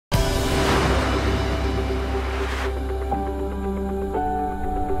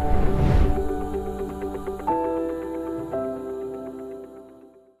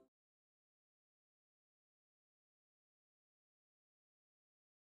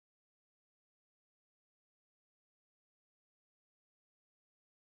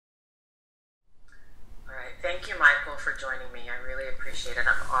Thank you, Michael, for joining me. I really appreciate it.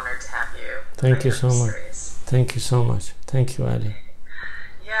 I'm honored to have you. Thank you so much. Thank you so much. Thank you, Allie.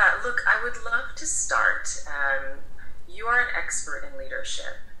 Yeah, look, I would love to start. You are an expert in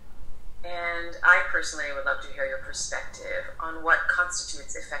leadership, and I personally would love to hear your perspective on what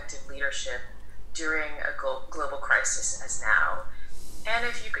constitutes effective leadership during a global crisis as now. And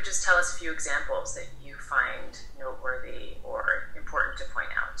if you could just tell us a few examples that you find noteworthy or important to point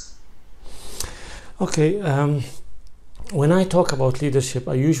out. Okay, when I talk about leadership,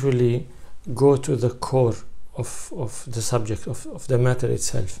 I usually go to the core of the subject, of the matter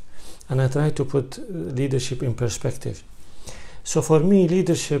itself. And I try to put leadership in perspective. So for me,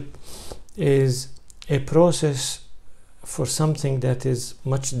 leadership is a process for something that is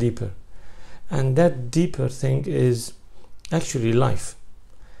much deeper. And that deeper thing is actually life.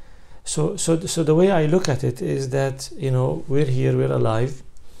 So the way I look at it is that, we're here, we're alive,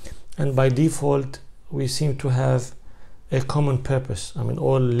 and by default, we seem to have a common purpose. I mean,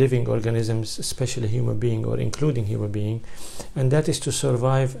 all living organisms, especially human being or including human being, and that is to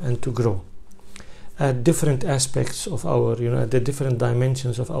survive and to grow at different aspects of our, at the different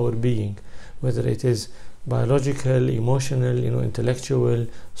dimensions of our being, whether it is biological, emotional, intellectual,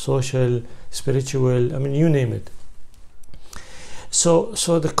 social, spiritual, I mean, you name it. So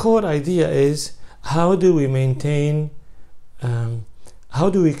the core idea is, how do we maintain, how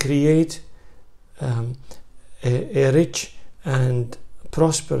do we create a rich and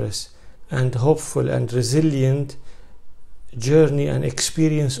prosperous and hopeful and resilient journey and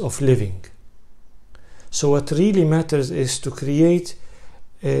experience of living? So what really matters is to create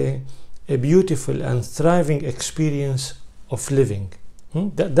a beautiful and thriving experience of living.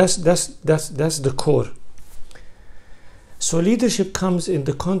 That's the core. So leadership comes in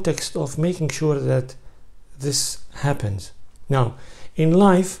the context of making sure that this happens. Now, in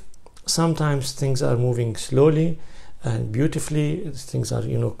life, sometimes things are moving slowly and beautifully. Things are,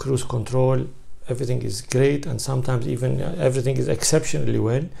 cruise control. Everything is great, and sometimes even everything is exceptionally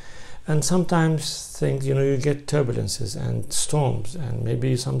well. And sometimes things, you get turbulences and storms, and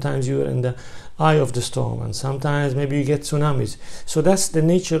maybe sometimes you're in the eye of the storm, and sometimes maybe you get tsunamis. So that's the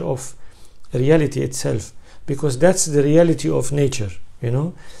nature of reality itself, because that's the reality of nature,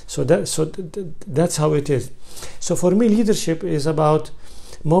 So that's how it is. So for me, leadership is about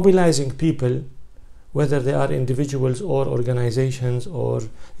mobilizing people, whether they are individuals or organizations or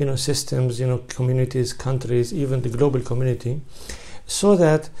systems, communities, countries, even the global community, so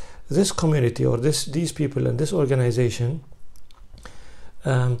that this community or these people and this organization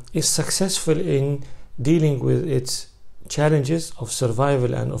is successful in dealing with its challenges of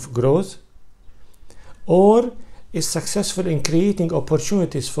survival and of growth, or is successful in creating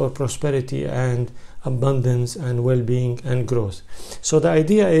opportunities for prosperity and abundance and well-being and growth. So the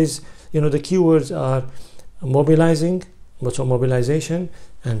idea is, the keywords are mobilizing, mobilization,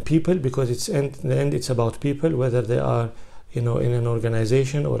 and people, because in the end it's about people, whether they are in an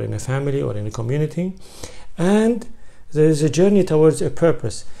organization or in a family or in a community. And there is a journey towards a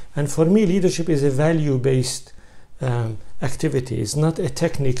purpose. And for me, leadership is a value-based activity. It's not a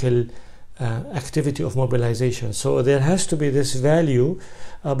technical activity of mobilization. So there has to be this value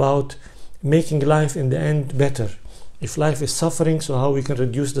about making life in the end better. If life is suffering, so how we can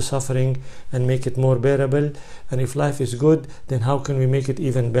reduce the suffering and make it more bearable. And if life is good, then how can we make it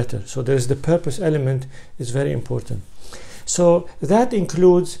even better? So there's the purpose element is very important. So that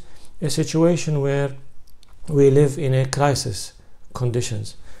includes a situation where we live in a crisis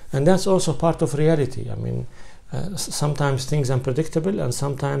conditions. And that's also part of reality. I mean, sometimes things are unpredictable,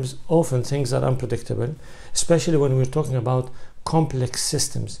 and often things are unpredictable, especially when we're talking about complex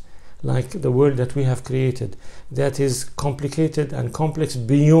systems like the world that we have created, that is complicated and complex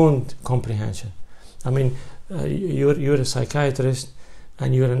beyond comprehension. I mean, you're a psychiatrist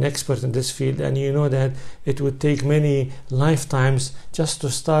and you're an expert in this field, and you know that it would take many lifetimes just to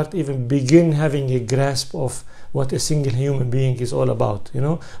start even begin having a grasp of what a single human being is all about,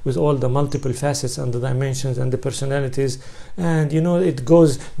 with all the multiple facets and the dimensions and the personalities. And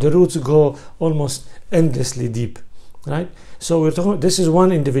the roots go almost endlessly deep, right? So we're talking, this is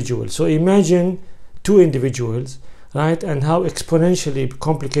one individual. So imagine two individuals, right? And how exponentially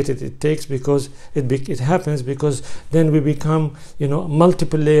complicated it takes, because it happens because then we become,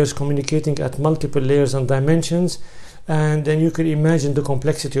 multiple layers communicating at multiple layers and dimensions. And then you can imagine the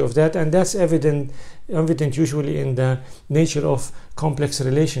complexity of that, and that's evident usually in the nature of complex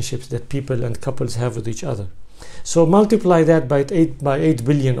relationships that people and couples have with each other. So multiply that by 8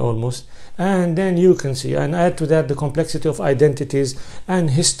 billion almost, and then you can see, and add to that the complexity of identities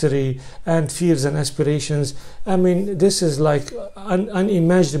and history and fears and aspirations. I mean, this is like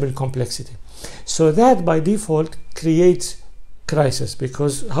unimaginable complexity. So that by default creates crisis,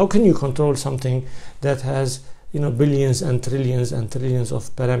 because how can you control something that has billions and trillions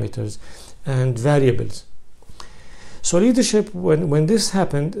of parameters and variables? So leadership, when this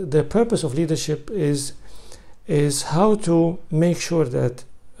happened, the purpose of leadership is how to make sure that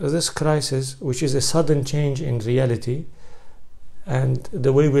this crisis, which is a sudden change in reality, and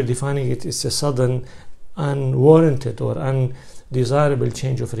the way we're defining it is a sudden, unwarranted or undesirable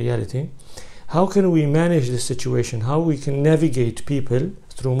change of reality, how can we manage this situation? How we can navigate people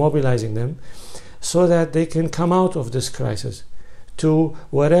through mobilizing them so that they can come out of this crisis to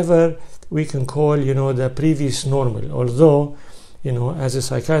whatever we can call, the previous normal. Although, as a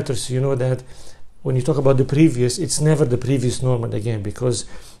psychiatrist, that when you talk about the previous, it's never the previous normal again, because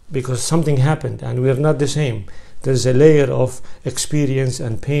something happened and we're not the same. There's a layer of experience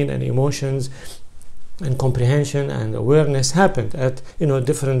and pain and emotions and comprehension and awareness happened at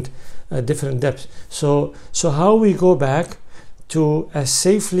different depths. So how we go back to as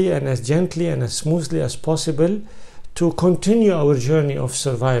safely and as gently and as smoothly as possible to continue our journey of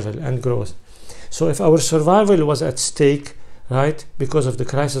survival and growth. So if our survival was at stake, right, because of the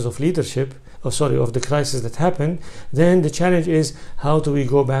crisis of leadership, of the crisis that happened, then the challenge is how do we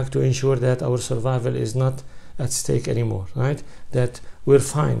go back to ensure that our survival is not at stake anymore, right? That we're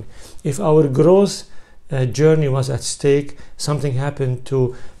fine. If our growth journey was at stake, something happened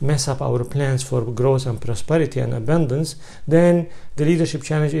to mess up our plans for growth and prosperity and abundance, then the leadership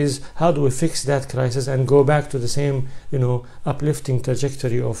challenge is how do we fix that crisis and go back to the same, uplifting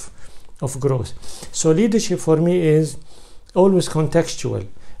trajectory of growth. So leadership for me is always contextual,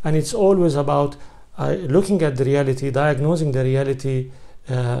 and it's always about looking at the reality, diagnosing the reality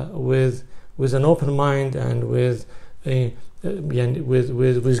with an open mind and with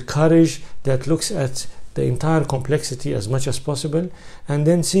courage that looks at the entire complexity as much as possible, and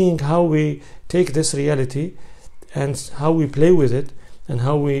then seeing how we take this reality and how we play with it and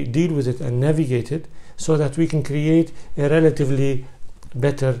how we deal with it and navigate it so that we can create a relatively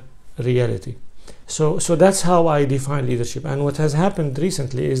better reality. So that's how I define leadership. And what has happened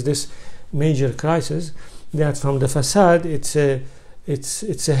recently is this major crisis that from the facade it's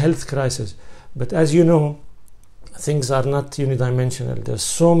a health crisis, but as you know, things are not unidimensional. There's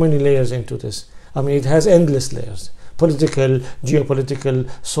so many layers into this. I mean, it has endless layers: political, geopolitical,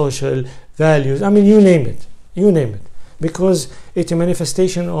 social, values. I mean, you name it, because it's a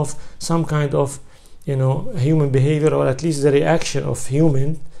manifestation of some kind of, human behavior, or at least the reaction of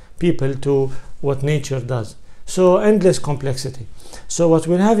human people to what nature does. So endless complexity. So what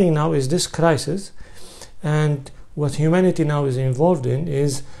we're having now is this crisis, and what humanity now is involved in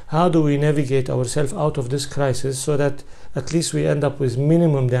is how do we navigate ourselves out of this crisis so that at least we end up with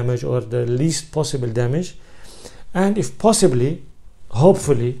minimum damage or the least possible damage, and if possibly,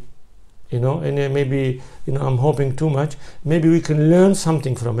 hopefully, and maybe I'm hoping too much, maybe we can learn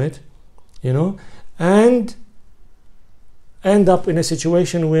something from it, and end up in a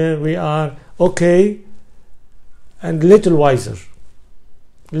situation where we are okay and little wiser.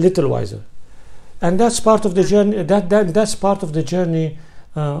 And that's part of the journey. That's part of the journey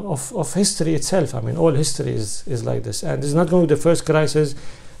of history itself. I mean, all history is like this, and it's not going to be the first crisis.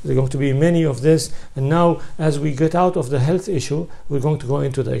 There are going to be many of this, and now as we get out of the health issue, we're going to go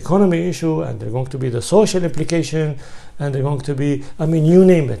into the economy issue, and there's going to be the social implication, and they're going to be, I mean, you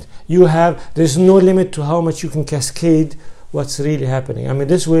name it. There's no limit to how much you can cascade what's really happening. I mean,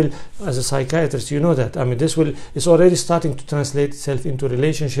 this will, as a psychiatrist, that. I mean, it's already starting to translate itself into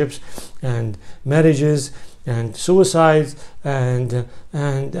relationships and marriages and suicides, and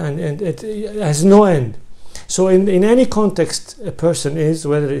it has no end. So in any context a person is,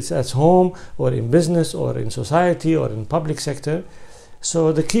 whether it's at home or in business or in society or in public sector,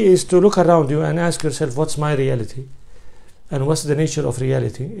 so the key is to look around you and ask yourself, what's my reality? And what's the nature of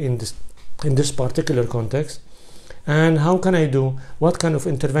reality in this particular context? And how can I do, what kind of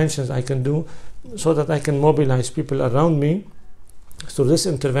interventions I can do so that I can mobilize people around me through this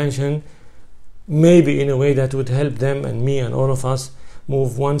intervention, maybe in a way that would help them and me and all of us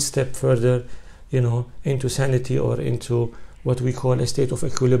move one step further, into sanity or into what we call a state of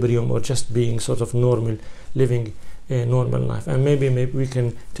equilibrium, or just being sort of normal, living a normal life. And maybe we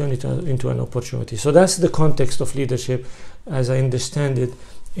can turn it into an opportunity. So that's the context of leadership as I understand it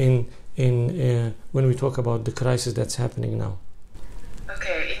when we talk about the crisis that's happening now.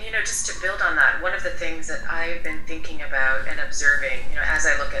 Okay, and just to build on that, one of the things that I've been thinking about and observing, as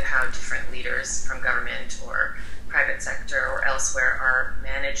I look at how different leaders from government or private sector or elsewhere are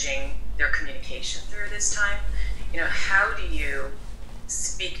managing their communication through this time, how do you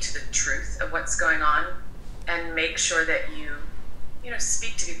speak to the truth of what's going on and make sure that you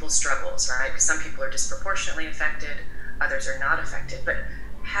speak to people's struggles, right? Because some people are disproportionately affected, others are not affected. But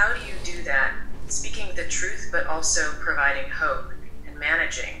how do you do that? Speaking the truth, but also providing hope and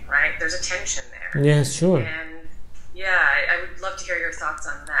managing, right? There's a tension there. Yes, sure. And yeah, I would love to hear your thoughts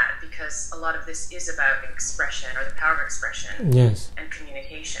on that, because a lot of this is about expression, or the power of expression. Yes. And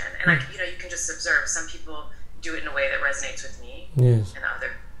communication. And you can just observe some people do it in a way that resonates with me. Yes. And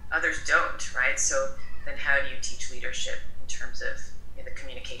others don't, right? So then how do you teach leadership in terms of the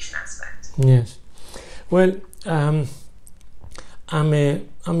communication aspect? Yes. Well, I'm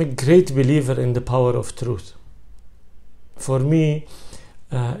a great believer in the power of truth. For me,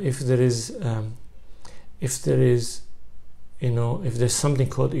 if there's something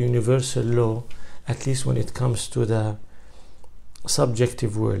called a universal law, at least when it comes to the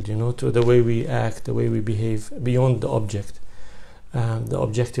subjective world, to the way we act, the way we behave beyond the object, the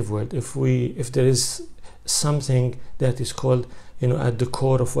objective world. If there is something that is called, at the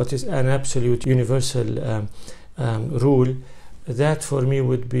core of what is an absolute universal rule, that for me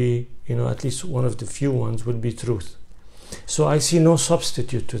would be, at least one of the few ones would be truth. So I see no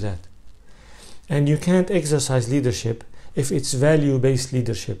substitute to that. And you can't exercise leadership if it's value-based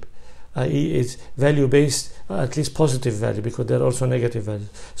leadership, i.e. it's value-based, at least positive value, because there are also negative values.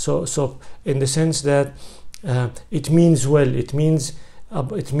 So in the sense that it means well, it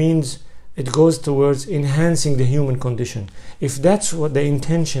goes towards enhancing the human condition. If that's what the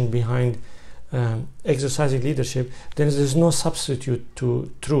intention behind exercising leadership, then there's no substitute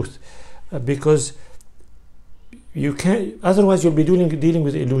to truth, because you can't. Otherwise, you'll be dealing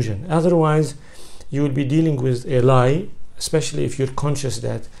with illusion. Otherwise, you will be dealing with a lie, especially if you're conscious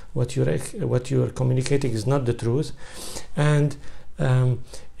that what you're communicating is not the truth. And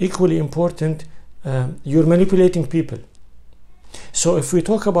equally important, you're manipulating people. So if we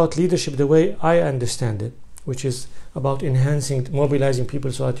talk about leadership the way I understand it, which is about mobilizing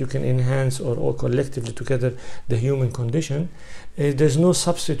people so that you can enhance or collectively together the human condition, there's no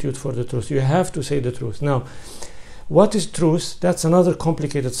substitute for the truth. You have to say the truth. Now, what is truth? That's another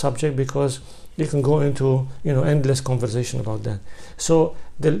complicated subject, because you can go into endless conversation about that. So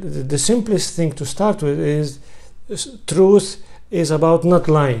the simplest thing to start with is truth is about not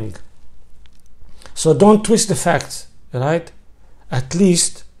lying. So don't twist the facts, right? At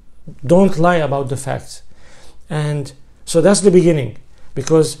least don't lie about the facts. And so that's the beginning,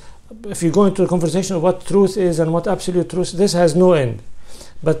 because if you go into a conversation of what truth is and what absolute truth, this has no end.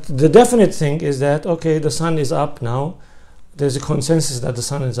 But the definite thing is that, okay, the sun is up now. There's a consensus that the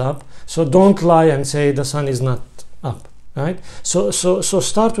sun is up. So don't lie and say the sun is not up, right? So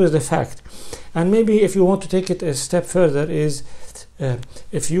start with the fact. And maybe if you want to take it a step further is,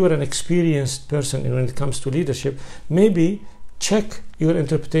 if you are an experienced person when it comes to leadership, maybe check your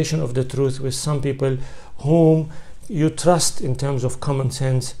interpretation of the truth with some people whom you trust in terms of common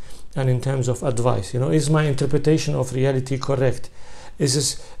sense and in terms of advice. Is my interpretation of reality correct?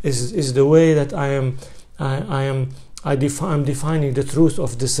 Is the way that I'm defining the truth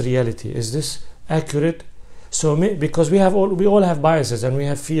of this reality, is this accurate? So because we all have biases, and we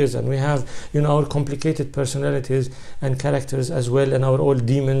have fears, and we have our complicated personalities and characters as well, and our old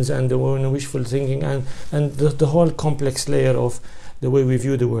demons and the wishful thinking and the whole complex layer of the way we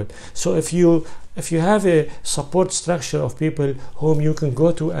view the world. So if you have a support structure of people whom you can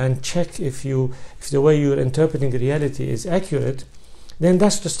go to and check if the way you're interpreting reality is accurate, then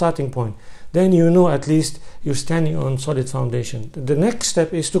that's the starting point. Then at least you're standing on solid foundation. The next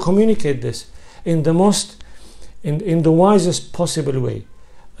step is to communicate this in the wisest possible way,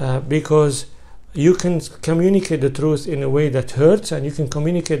 because you can communicate the truth in a way that hurts, and you can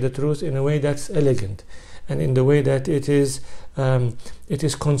communicate the truth in a way that's elegant, and in the way that it is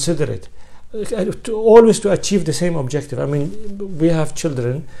considerate, always to achieve the same objective. I mean, we have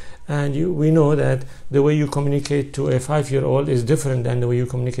children, and we know that the way you communicate to a 5-year-old is different than the way you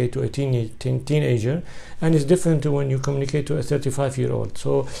communicate to a teenager, and it's different to when you communicate to a 35-year-old.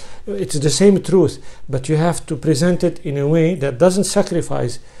 So it's the same truth, but you have to present it in a way that doesn't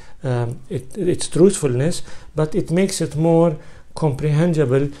sacrifice its truthfulness, but it makes it more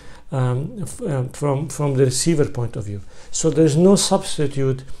comprehensible from the receiver point of view. So there's no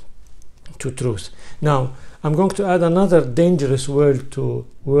substitute to truth. Now, I'm going to add another dangerous word to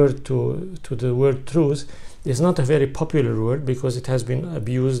the word truth. It's not a very popular word because it has been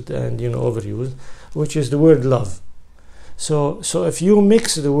abused and overused, which is the word love. So if you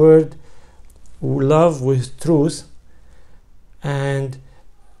mix the word love with truth, and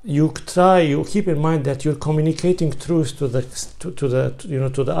you keep in mind that you're communicating truth to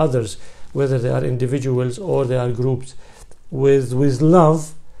the others, whether they are individuals or they are groups, with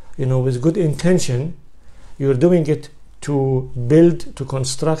love, with good intention. You're doing it to build, to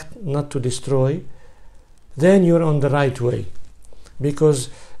construct, not to destroy, then you're on the right way. Because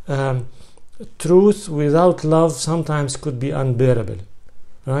truth without love sometimes could be unbearable,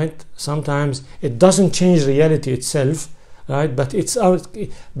 right? Sometimes it doesn't change reality itself, right? But it's out,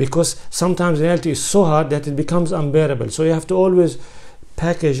 because sometimes reality is so hard that it becomes unbearable. So you have to always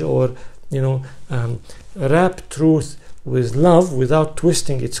package or wrap truth with love without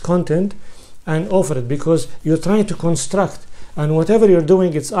twisting its content and offer it, because you're trying to construct, and whatever you're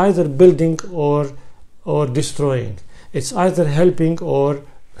doing, it's either building or destroying. It's either helping or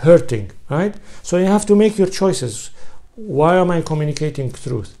hurting, right? So you have to make your choices. Why am I communicating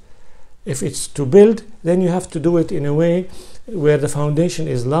truth? If it's to build, then you have to do it in a way where the foundation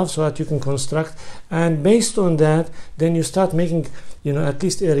is love, so that you can construct, and based on that, then you start making, at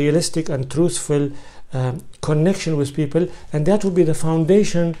least a realistic and truthful connection with people, and that will be the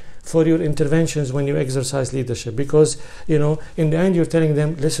foundation for your interventions when you exercise leadership. Because in the end, you're telling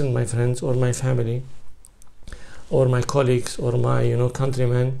them, listen, my friends or my family or my colleagues or my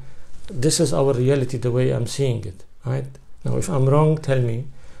countrymen, this is our reality, the way I'm seeing it, right? Now if I'm wrong, tell me,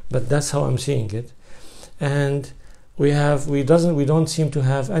 but that's how I'm seeing it. And we don't seem to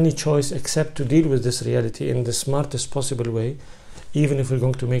have any choice except to deal with this reality in the smartest possible way, even if we're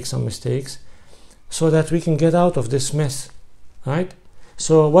going to make some mistakes, so that we can get out of this mess, right?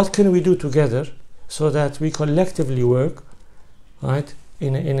 So what can we do together so that we collectively work, right,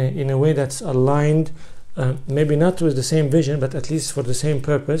 in a way that's aligned, maybe not with the same vision, but at least for the same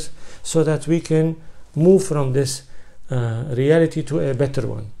purpose, so that we can move from this reality to a better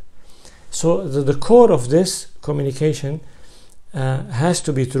one. So the core of this communication has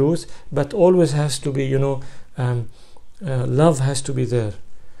to be truth, but always has to be, love has to be there.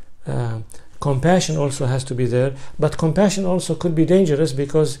 Compassion also has to be there, but compassion also could be dangerous,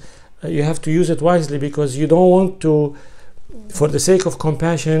 because you have to use it wisely, because you don't want to, for the sake of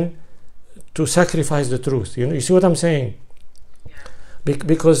compassion, to sacrifice the truth. You see what I'm saying? Yeah.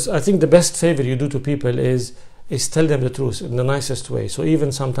 Because I think the best favor you do to people is tell them the truth in the nicest way. So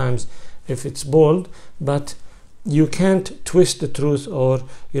even sometimes if it's bold, but you can't twist the truth or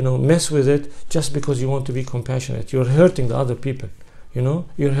mess with it just because you want to be compassionate. You're hurting the other people.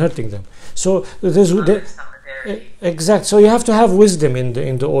 You're hurting them. So there's exact. So you have to have wisdom in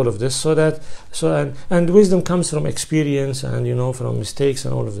the all of this, and wisdom comes from experience and from mistakes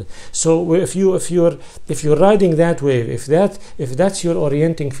and all of it. So if you're riding that wave, if that's your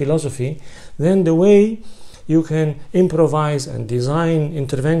orienting philosophy, then the way you can improvise and design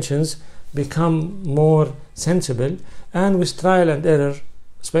interventions become more sensible, and with trial and error,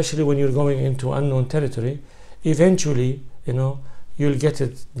 especially when you're going into unknown territory, eventually you'll get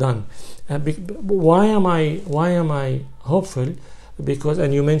it done. Why am I hopeful? Because,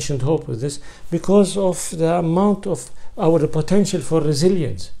 and you mentioned hope with this, because of the amount of our potential for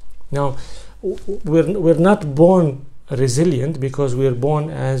resilience. Now, we're not born resilient because we're born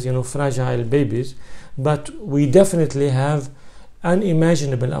as fragile babies, but we definitely have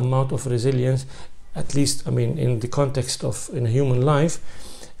unimaginable amount of resilience, at least in the context of in human life,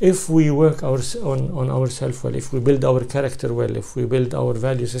 if we work on ourselves well, if we build our character well, if we build our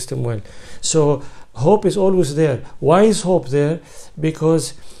value system well. So hope is always there. Why is hope there?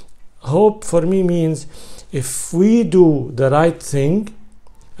 Because hope for me means if we do the right thing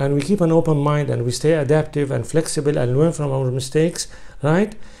and we keep an open mind and we stay adaptive and flexible and learn from our mistakes,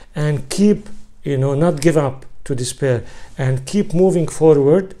 right, and keep not give up to despair and keep moving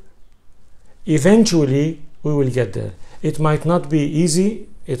forward, eventually we will get there. It might not be easy,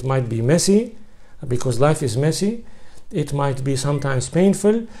 it might be messy, because life is messy, it might be sometimes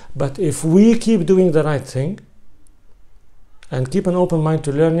painful, but if we keep doing the right thing and keep an open mind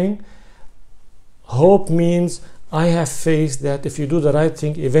to learning, hope means I have faith that if you do the right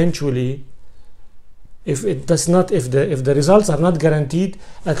thing, eventually, if the results are not guaranteed,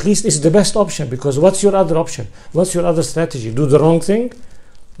 at least it's the best option. Because what's your other option? What's your other strategy? Do the wrong thing?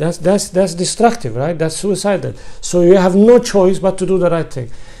 That's destructive, right? That's suicidal. So you have no choice but to do the right thing.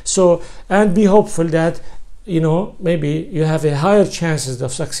 So, and be hopeful that maybe you have a higher chances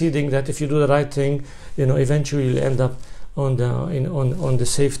of succeeding, that if you do the right thing, eventually you'll end up on the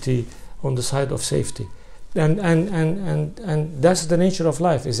safety, on the side of safety. And that's the nature of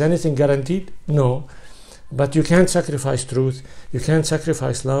life. Is anything guaranteed? No. But you can't sacrifice truth, you can't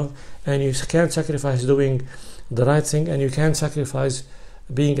sacrifice love, and you can't sacrifice doing the right thing, and you can't sacrifice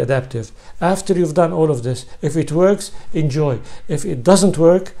being adaptive. After you've done all of this, if it works, enjoy. If it doesn't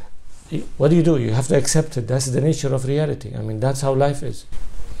work, what do? You have to accept it. That's the nature of reality. That's how life is.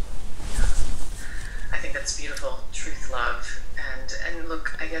 I think that's beautiful. Truth, love, and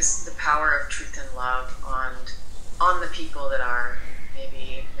look, I guess the power of truth and love on the people that are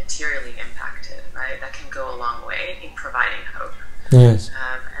maybe materially impacted, right? That can go a long way in providing hope. Yes.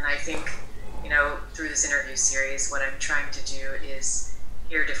 And I think, through this interview series, what I'm trying to do is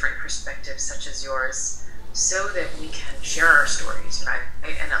hear different perspectives such as yours so that we can share our stories, right?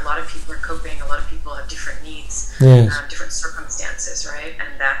 And a lot of people are coping, a lot of people have different needs, Yes. Different circumstances, right?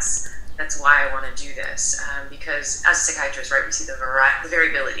 And that's why I want to do this, because as psychiatrists, right, we see the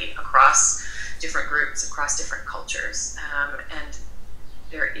variability across different groups, across different cultures, and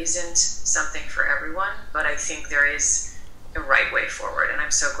there isn't something for everyone, but I think there is a right way forward, and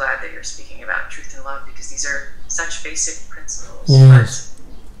I'm so glad that you're speaking about truth and love, because these are such basic principles, Yes.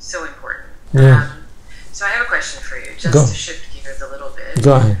 but so important. Yeah. So I have a question for you, just Go. to shift gears a little bit.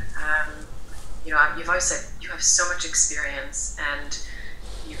 Go ahead. You've always said you have so much experience, and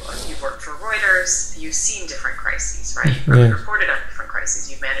you've worked for Reuters, you've seen different crises, right? You've probably reported on different crises,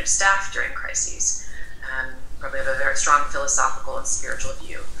 you've managed staff during crises, probably have a very strong philosophical and spiritual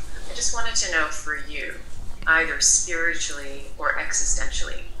view. I just wanted to know for you, either spiritually or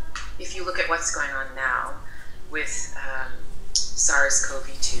existentially, if you look at what's going on now with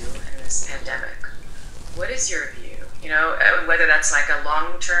SARS-CoV-2 and this pandemic, what is your view? Whether that's like a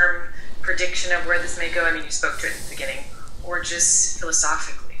long-term prediction of where this may go, I mean, you spoke to it at the beginning, or just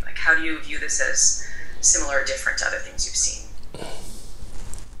philosophically, like how do you view this as similar or different to other things you've seen?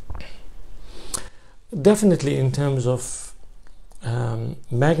 Definitely in terms of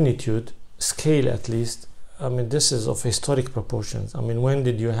magnitude, scale at least, I mean, this is of historic proportions. I mean, when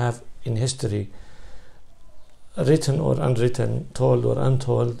did you have in history, written or unwritten, told or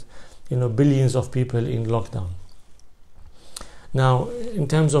untold, billions of people in lockdown? Now, in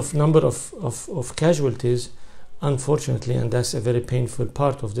terms of number of casualties, unfortunately, and that's a very painful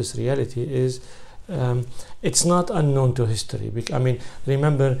part of this reality, is it's not unknown to history. I mean,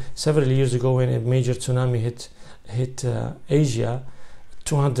 remember several years ago when a major tsunami hit Asia,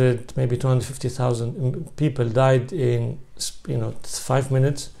 200, maybe 250,000 people died in 5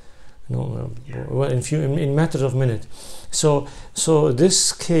 minutes, in matters of minutes. So this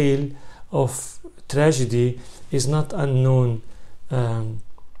scale of tragedy is not unknown.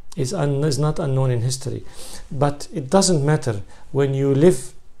 Is not unknown in history, but it doesn't matter when you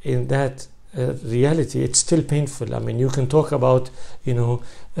live in that reality. It's still painful. I mean, you can talk about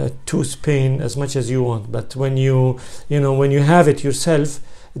tooth pain as much as you want, but when you have it yourself,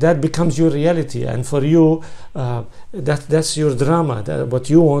 that becomes your reality, and for you, that's your drama. What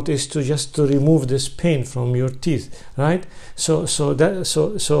you want is to remove this pain from your teeth, right? So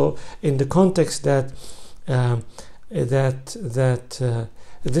in the context that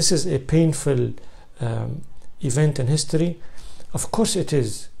this is a painful event in history, of course it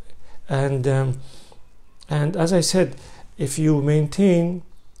is, and as I said, if you maintain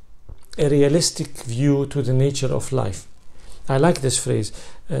a realistic view to the nature of life, I like this phrase,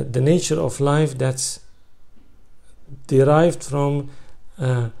 the nature of life that's derived from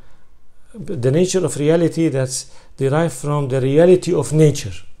the nature of reality that's derived from the reality of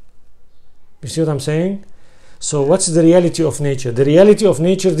nature. You see what I'm saying? So what's the reality of nature? The reality of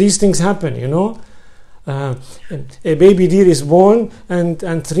nature, these things happen, a baby deer is born and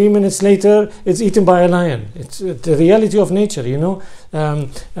 3 minutes later it's eaten by a lion. It's the reality of nature, you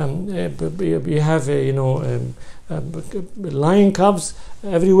have lion cubs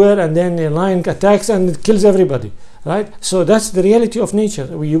everywhere, and then a lion attacks and it kills everybody, right? So that's the reality of nature.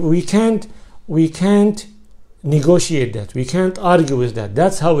 We can't negotiate that. We can't argue with that.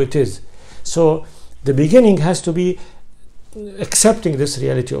 That's how it is. So the beginning has to be accepting this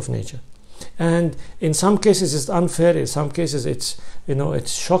reality of nature, and in some cases it's unfair. In some cases it's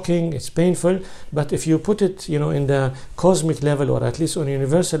shocking, it's painful. But if you put it in the cosmic level, or at least on a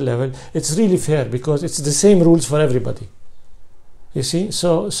universal level, it's really fair, because it's the same rules for everybody. You see,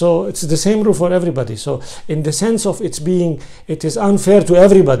 so it's the same rule for everybody. So in the sense of it is unfair to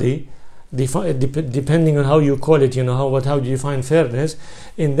everybody, depending on how you call it, how do you define fairness?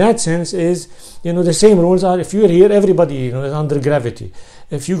 In that sense, is the same rules are. If you're here, everybody is under gravity.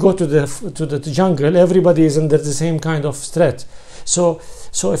 If you go to the jungle, everybody is under the same kind of threat. So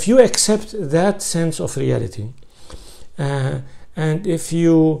if you accept that sense of reality, and if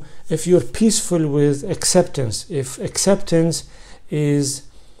you're peaceful with acceptance, if acceptance is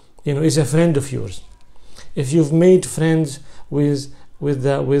a friend of yours, if you've made friends with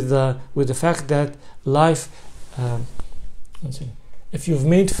the fact that life, if you've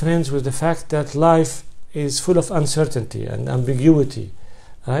made friends with the fact that life is full of uncertainty and ambiguity,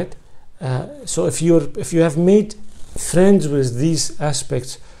 right? So if you have made friends with these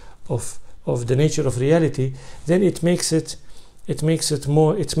aspects of the nature of reality, then it makes it it makes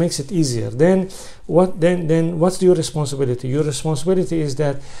it easier. Then what's your responsibility? Your responsibility is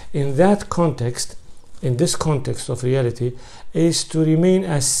that in that context, in this context of reality, is to remain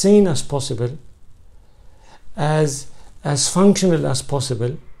as sane as possible, as functional as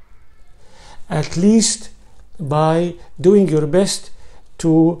possible, at least by doing your best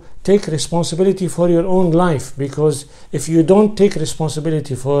to take responsibility for your own life. Because if you don't take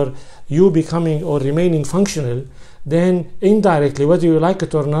responsibility for you becoming or remaining functional, then indirectly, whether you like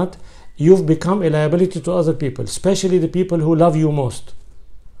it or not, you've become a liability to other people, especially the people who love you most.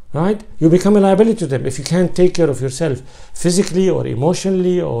 Right? You become a liability to them if you can't take care of yourself physically or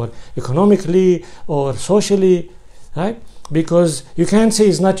emotionally or economically or socially, right? Because you can't say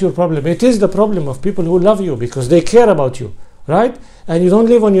it's not your problem. It is the problem of people who love you because they care about you, right? And you don't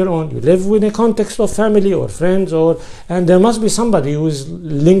live on your own. You live in a context of family or friends, and there must be somebody who is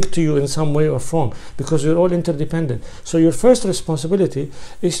linked to you in some way or form, because you're all interdependent. So your first responsibility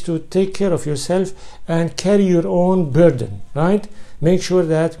is to take care of yourself and carry your own burden, right? Make sure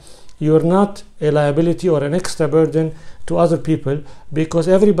that you're not a liability or an extra burden to other people, because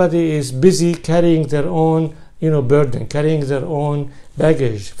everybody is busy carrying their own, burden, carrying their own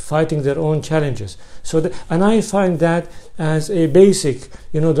baggage, fighting their own challenges. And I find that as a basic,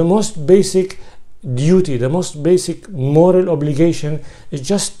 the most basic duty, the most basic moral obligation is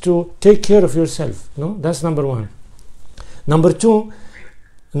just to take care of yourself. That's number one. Number two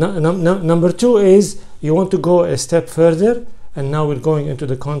is you want to go a step further. And now we're going into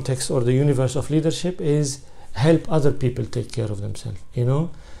the context or the universe of leadership, is help other people take care of themselves.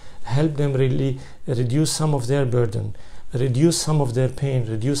 Help them really reduce some of their burden, reduce some of their pain,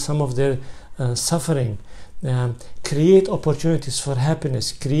 reduce some of their suffering, create opportunities for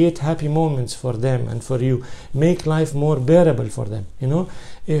happiness, create happy moments for them and for you, make life more bearable for them.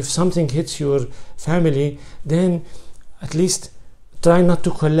 If something hits your family, then at least try not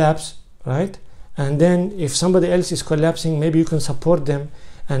to collapse, right? And then if somebody else is collapsing, maybe you can support them.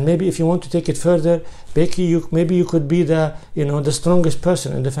 And maybe if you want to take it further, maybe you could be the strongest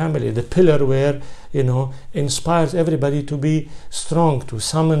person in the family, the pillar where inspires everybody to be strong, to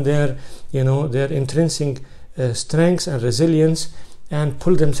summon their intrinsic strengths and resilience and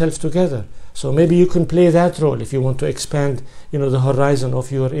pull themselves together. So maybe you can play that role if you want to expand the horizon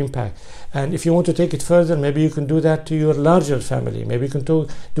of your impact. And if you want to take it further, maybe you can do that to your larger family. Maybe you can do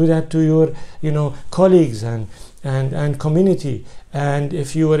that to your colleagues and community. And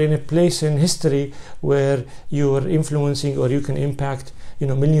if you are in a place in history where you are influencing or you can impact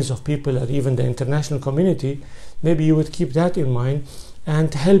millions of people or even the international community, maybe you would keep that in mind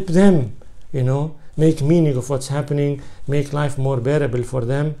and help them make meaning of what's happening, make life more bearable for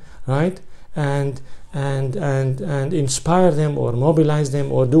them, right? And inspire them or mobilize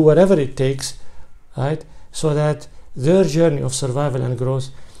them or do whatever it takes, right? So that their journey of survival and growth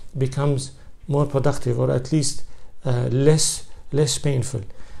becomes more productive, or at least less painful.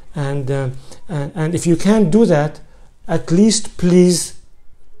 And if you can't do that, at least please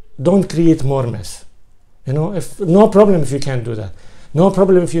don't create more mess. No problem if you can't do that. No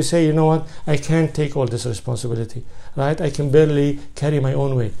problem if you say, I can't take all this responsibility, right? I can barely carry my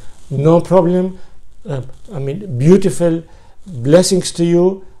own weight. No problem. Beautiful blessings to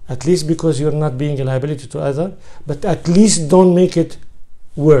you, at least because you're not being a liability to others, but at least don't make it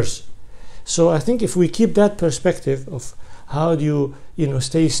worse. So I think if we keep that perspective of how do you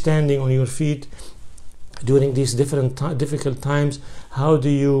stay standing on your feet during these difficult times, how do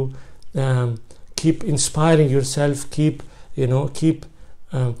you keep inspiring yourself, keep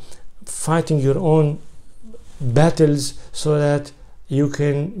fighting your own battles so that you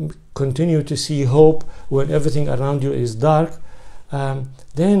can continue to see hope when everything around you is dark,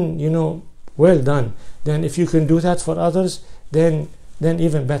 then well done. Then if you can do that for others, then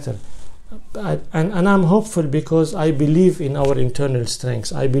even better. And I'm hopeful because I believe in our internal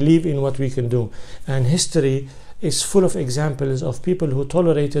strengths. I believe in what we can do. And history is full of examples of people who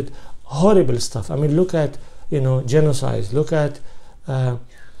tolerated horrible stuff. Look at genocide. Look at the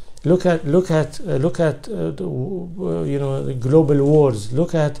global wars.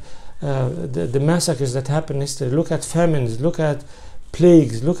 Look at the massacres that happened in history. Look at famines. Look at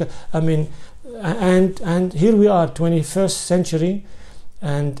plagues. And here we are, 21st century,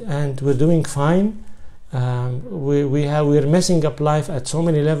 and we're doing fine. We're messing up life at so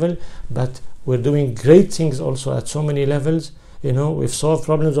many levels, but we're doing great things also at so many levels. We've solved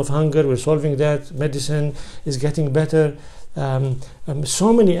problems of hunger. We're solving that. Medicine is getting better.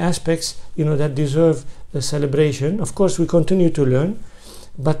 So many aspects, that deserve the celebration. Of course, we continue to learn,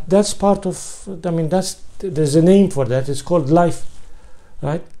 but that's part of. There's a name for that. It's called life,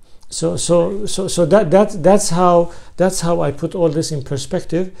 right? So that's how I put all this in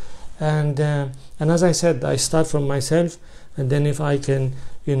perspective, and as I said, I start from myself, and then if I can,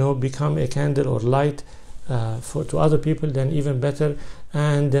 become a candle or light to other people, then even better.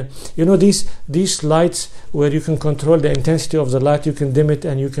 And these lights where you can control the intensity of the light, you can dim it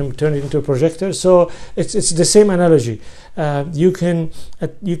and you can turn it into a projector. So it's the same analogy. You can,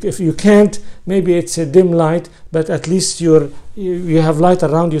 if you can't, maybe it's a dim light, but at least you have light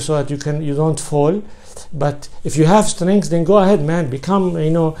around you so that you don't fall. But if you have strength, then go ahead, man. Become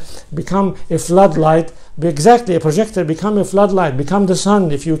a floodlight. Exactly, a projector. Become a floodlight. Become the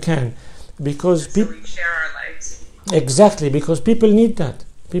sun if you can, because people. We share our light. Exactly, because people need that.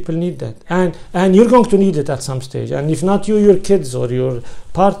 People need that, and you're going to need it at some stage. And if not you, your kids or your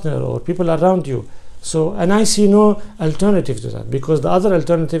partner or people around you. So, and I see no alternative to that, because the other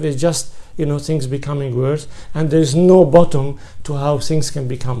alternative is just things becoming worse, and there's no bottom to how things can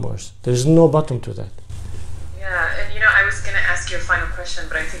become worse. There's no bottom to that. Yeah, and I was going to ask you a final question,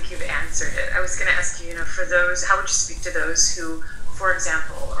 but I think you've answered it. I was going to ask you, for those, how would you speak to those who, for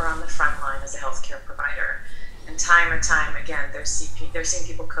example, are on the front line as a healthcare provider, and time and time again, they're seeing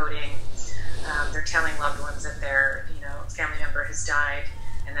people coding, they're telling loved ones that their family member has died,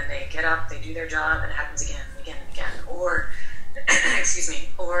 and then they get up, they do their job, and it happens again and again and again. Or, excuse me,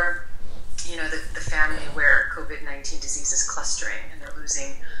 or the family where COVID-19 disease is clustering and they're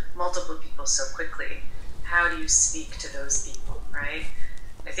losing multiple people so quickly. How do you speak to those people, right?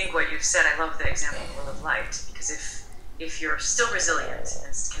 I think what you've said, I love the example of light, because if you're still resilient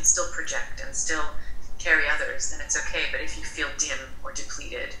and can still project and still carry others, then it's okay. But if you feel dim or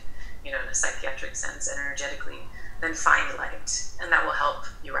depleted, in a psychiatric sense, energetically, then find light, and that will help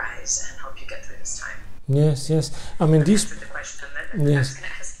you rise and help you get through this time. Yes. I mean, these. The question that yes. I was going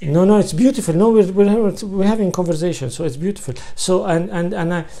to ask you. No, it's beautiful. No, we're having conversation, so it's beautiful. So and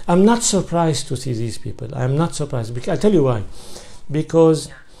I'm not surprised to see these people. I'm not surprised. I'll tell you why. Because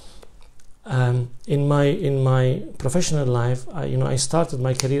in my professional life, I started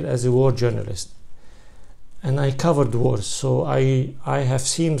my career as a war journalist, and I covered wars. So I have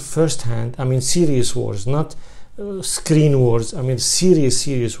seen firsthand. I mean, serious wars, not screen wars. I mean,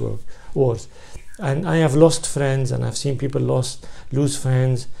 serious wars. And I have lost friends, and I've seen people lose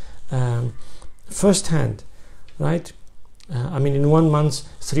friends firsthand, right? I mean, in 1 month,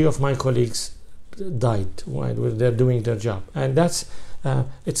 3 of my colleagues died while they're doing their job, and that's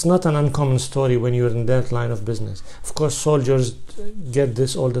it's not an uncommon story when you're in that line of business. Of course, soldiers get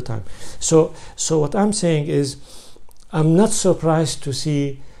this all the time. So what I'm saying is, I'm not surprised to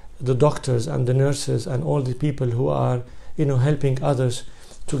see the doctors and the nurses and all the people who are helping others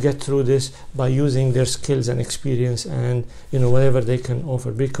to get through this by using their skills and experience and whatever they can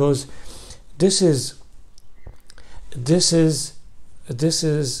offer, because this is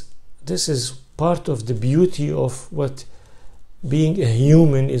part of the beauty of what being a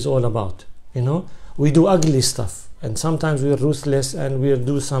human is all about. We do ugly stuff, and sometimes we are ruthless and we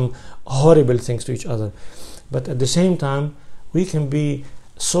do some horrible things to each other, but at the same time we can be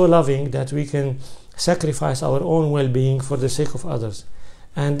so loving that we can sacrifice our own well-being for the sake of others.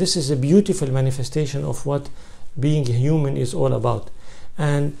 And this is a beautiful manifestation of what being a human is all about.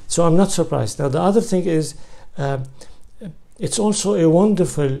 And so I'm not surprised. Now, the other thing is, it's also a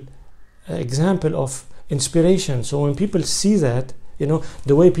wonderful example of inspiration. So when people see that,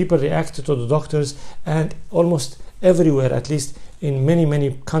 the way people react to the doctors, and almost everywhere, at least in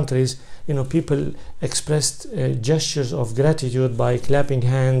many countries, people expressed gestures of gratitude by clapping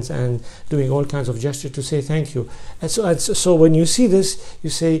hands and doing all kinds of gestures to say thank you. And so when you see this, you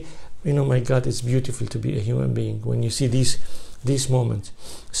say, my God, it's beautiful to be a human being when you see these moments.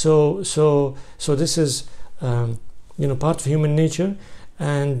 So this is part of human nature,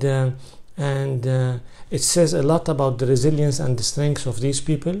 and it says a lot about the resilience and the strength of these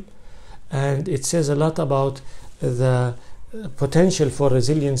people, and it says a lot about the potential for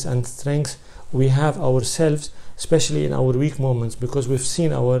resilience and strength we have ourselves, especially in our weak moments, because we've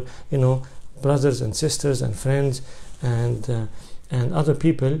seen our brothers and sisters and friends and other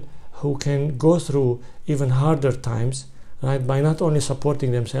people who can go through even harder times, right, by not only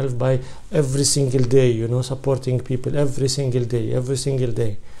supporting themselves, by every single day supporting people every single day,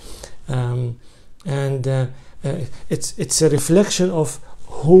 it's a reflection of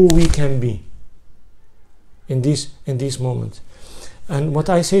who we can be in these moments. And what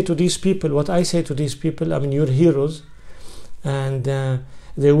I say to these people, I mean, you're heroes, and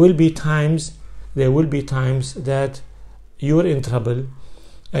there will be times that you're in trouble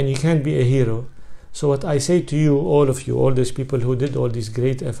and you can't be a hero. So what I say to you, all these people who did all these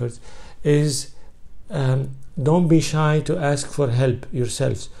great efforts, is don't be shy to ask for help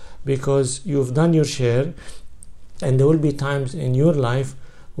yourselves because you've done your share, and there will be times in your life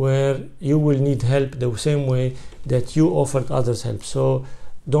where you will need help the same way that you offered others help. So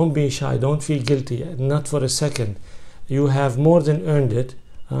don't be shy, don't feel guilty, not for a second. You have more than earned it,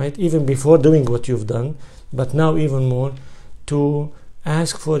 right? Even before doing what you've done, but now even more, to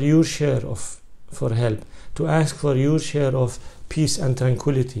ask for your share for help, to ask for your share of peace and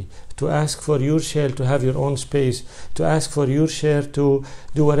tranquility, to ask for your share to have your own space, to ask for your share to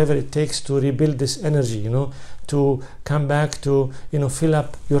do whatever it takes to rebuild this energy, to come back to, fill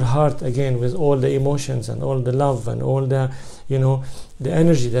up your heart again with all the emotions and all the love and all the, the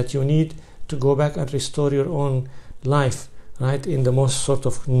energy that you need to go back and restore your own life, right, in the most sort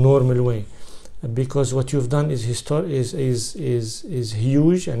of normal way. Because what you've done is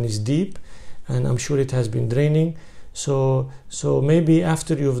huge and is deep, and I'm sure it has been draining. So maybe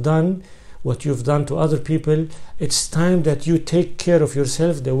after you've done what you've done to other people, it's time that you take care of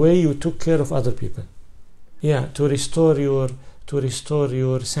yourself the way you took care of other people. Yeah, to restore your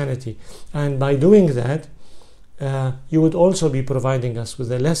sanity. And by doing that, you would also be providing us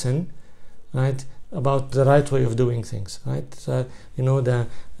with a lesson, right, about the right way of doing things, right? So, the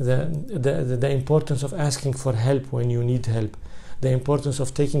importance of asking for help when you need help, the importance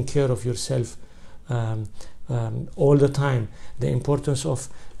of taking care of yourself all the time, the importance of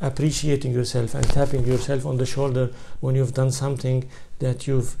appreciating yourself and tapping yourself on the shoulder when you've done something that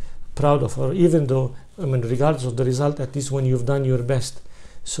you're proud of, or even though, regardless of the result, at least when you've done your best.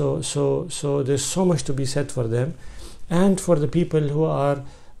 So there's so much to be said for them, and for the people who are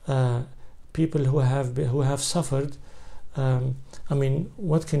people who have suffered.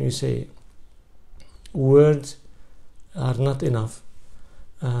 What can you say? Words are not enough.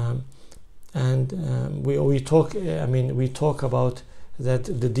 We talk about that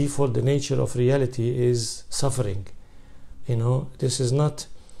the default, the nature of reality is suffering. This is not,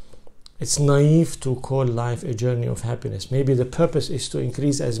 it's naive to call life a journey of happiness. Maybe the purpose is to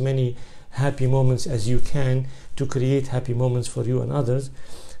increase as many happy moments as you can, to create happy moments for you and others.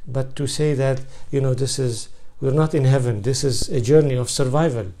 But to say that, we're not in heaven, this is a journey of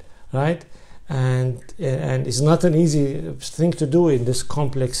survival, right? And it's not an easy thing to do in this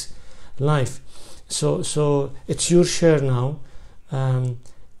complex life. So it's your share now.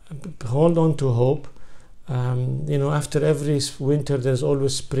 Hold on to hope. After every winter there's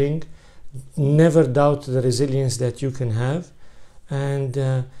always spring. Never doubt the resilience that you can have.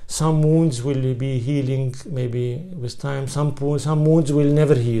 And some wounds will be healing maybe with time. Some wounds will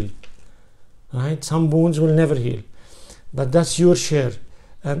never heal, right? Some wounds will never heal, but that's your share,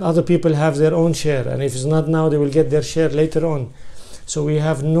 and other people have their own share, and if it's not now, they will get their share later on. So we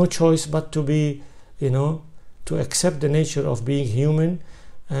have no choice but to be, to accept the nature of being human,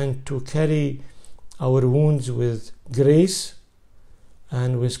 and to carry our wounds with grace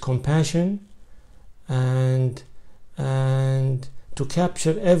and with compassion, and to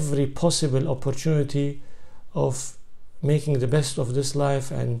capture every possible opportunity of making the best of this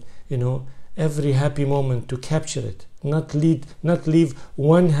life, and every happy moment, to capture it, not leave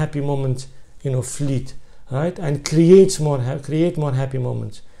one happy moment fleet, right? And create more happy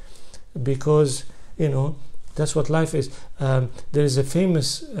moments, because that's what life is. There is a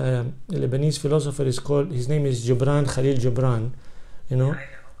famous Lebanese philosopher, his name is Khalil Gibran.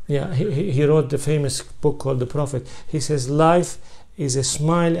 Yeah, he wrote the famous book called The Prophet. He says life is a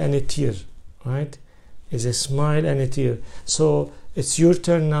smile and a tear, right? Is a smile and a tear. So it's your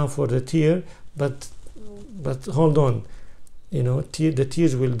turn now for the tear, but hold on, the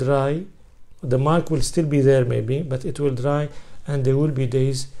tears will dry, the mark will still be there maybe, but it will dry, and there will be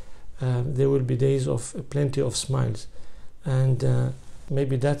days of plenty of smiles, and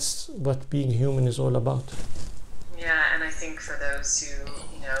maybe that's what being human is all about. Yeah, and I think for those who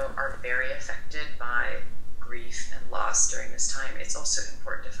are very affected by grief and loss during this time, it's also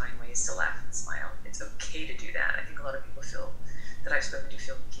important to find ways to laugh and smile. It's okay to do that. I think a lot of people that I've spoken to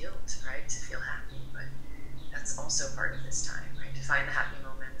feel guilt, right, to feel happy, but that's also part of this time, right, to find the happy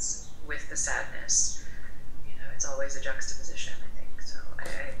moments with the sadness. It's always a juxtaposition, I think. So I'm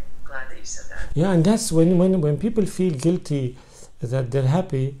glad that you said that. Yeah, and that's when people feel guilty that they're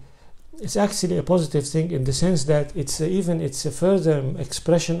happy, it's actually a positive thing, in the sense that it's a further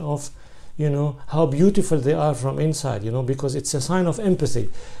expression of how beautiful they are from inside, because it's a sign of empathy,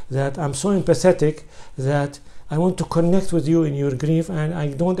 that I'm so empathetic that I want to connect with you in your grief, and I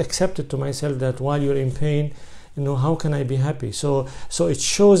don't accept it to myself that while you're in pain, how can I be happy? So it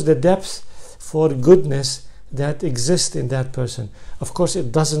shows the depth for goodness that exists in that person. Of course,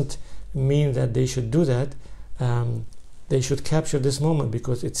 it doesn't mean that they should do that. They should capture this moment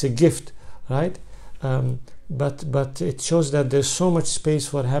because it's a gift, right? but it shows that there's so much space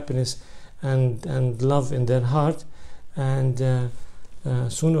for happiness and love in their heart, and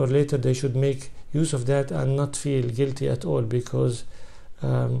sooner or later they should make use of that and not feel guilty at all, because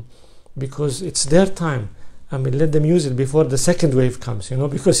it's their time. I mean, let them use it before the second wave comes,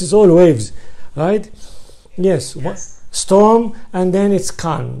 because it's all waves, right? Yes. Storm, and then it's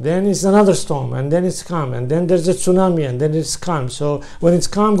calm, then it's another storm, and then it's calm, and then there's a tsunami, and then it's calm. So when it's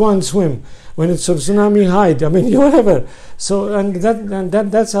calm, go and swim. When it's a tsunami, hide. I mean, whatever. So and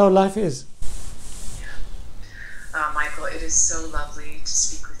that's how life is. Michael, it is so lovely to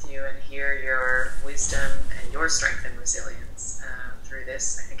speak with you and hear your wisdom and your strength and resilience through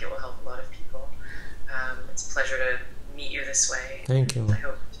this. I think it will help a lot of people. It's a pleasure to meet you this way. Thank you. I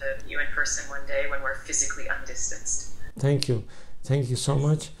hope to meet you in person one day when we're physically undistanced. Thank you so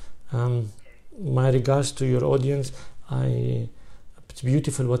much. My regards to your audience. It's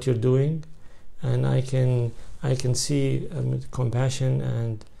beautiful what you're doing, and I can see compassion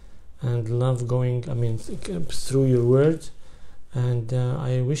and love going, through your words, and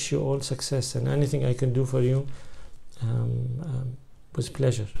I wish you all success, and anything I can do for you with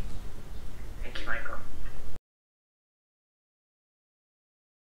pleasure.